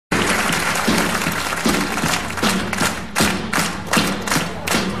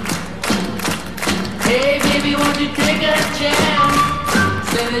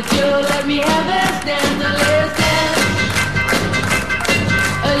that you'll let me have this dance. Let's dance.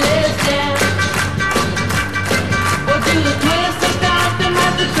 Let's dance. We'll do the twist, the stop, the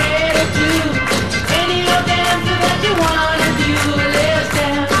masquerade too. Any old dance that you wanna do. Let's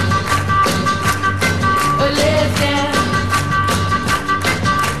dance. Let's dance.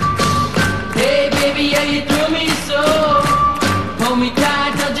 Hey baby, yeah, you threw me so. Hold me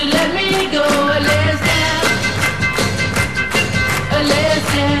tight, don't you let me go. Let's dance. Let's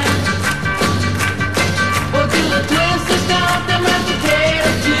dance. We'll do the twist, the stop, the masquerade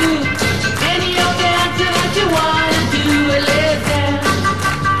too. Any old dance that you wanna do. Let's dance.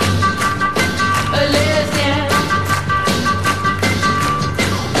 Let's dance.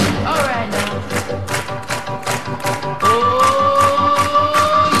 All right now. Oh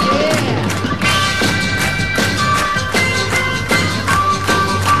yeah.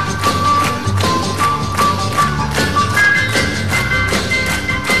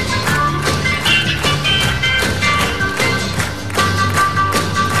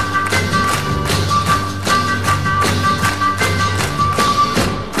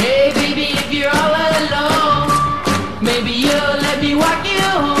 Hey baby, if you're all alone, maybe you'll let me walk you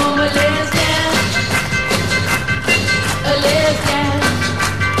home. Let's dance. Let's dance.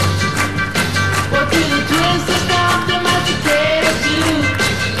 We'll do the twist, the stop, the masquerade too.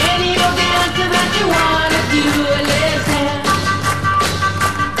 Any old dance that you wanna do. Let's dance.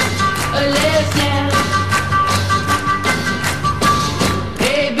 Let's dance.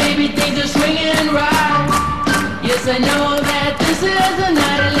 Hey baby, things are swinging right. Yes, I know that this is a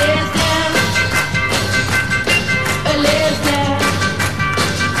night.